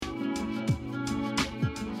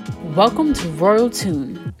Welcome to Royal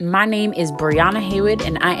Tune. My name is Brianna Haywood,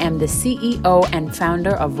 and I am the CEO and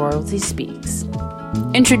founder of Royalty Speaks.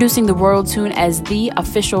 Introducing the Royal Tune as the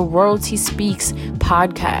official Royalty Speaks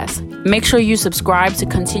podcast. Make sure you subscribe to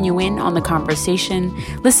continue in on the conversation.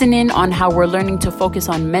 Listen in on how we're learning to focus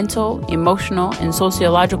on mental, emotional, and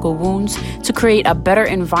sociological wounds to create a better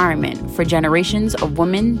environment for generations of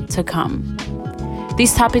women to come.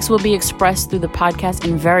 These topics will be expressed through the podcast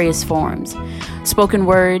in various forms. Spoken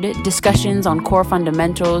word, discussions on core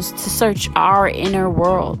fundamentals to search our inner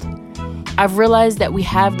world. I've realized that we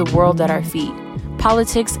have the world at our feet.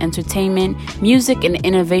 Politics, entertainment, music, and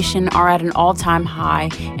innovation are at an all-time high,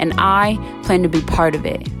 and I plan to be part of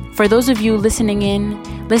it. For those of you listening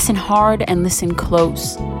in, listen hard and listen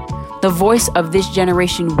close. The voice of this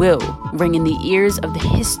generation will ring in the ears of the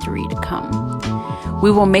history to come. We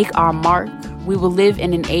will make our mark. We will live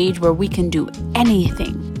in an age where we can do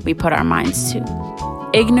anything we put our minds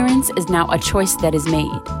to. Ignorance is now a choice that is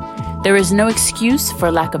made. There is no excuse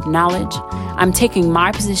for lack of knowledge. I'm taking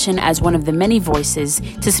my position as one of the many voices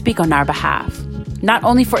to speak on our behalf, not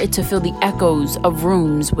only for it to fill the echoes of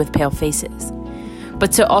rooms with pale faces,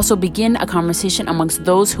 but to also begin a conversation amongst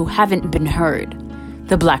those who haven't been heard,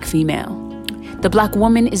 the Black female. The Black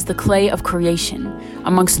woman is the clay of creation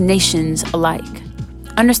amongst nations alike.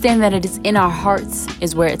 Understand that it is in our hearts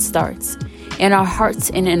is where it starts. In our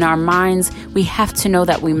hearts and in our minds, we have to know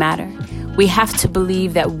that we matter. We have to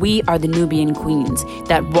believe that we are the Nubian queens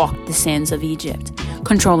that walked the sands of Egypt,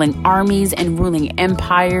 controlling armies and ruling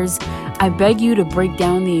empires. I beg you to break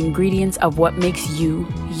down the ingredients of what makes you,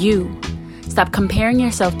 you. Stop comparing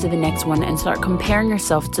yourself to the next one and start comparing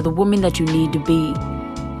yourself to the woman that you need to be.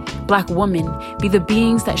 Black women, be the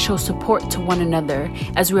beings that show support to one another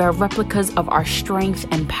as we are replicas of our strength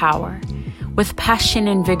and power. With passion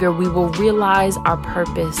and vigor, we will realize our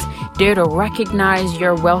purpose. Dare to recognize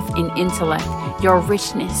your wealth in intellect, your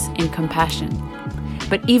richness in compassion.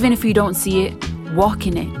 But even if you don't see it, walk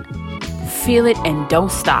in it. Feel it and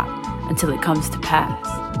don't stop until it comes to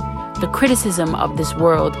pass. The criticism of this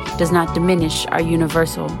world does not diminish our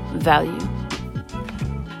universal value.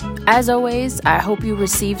 As always, I hope you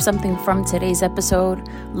received something from today's episode.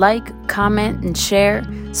 Like, comment, and share.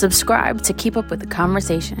 Subscribe to keep up with the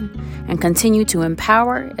conversation and continue to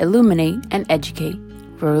empower, illuminate, and educate.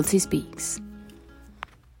 Royalty Speaks.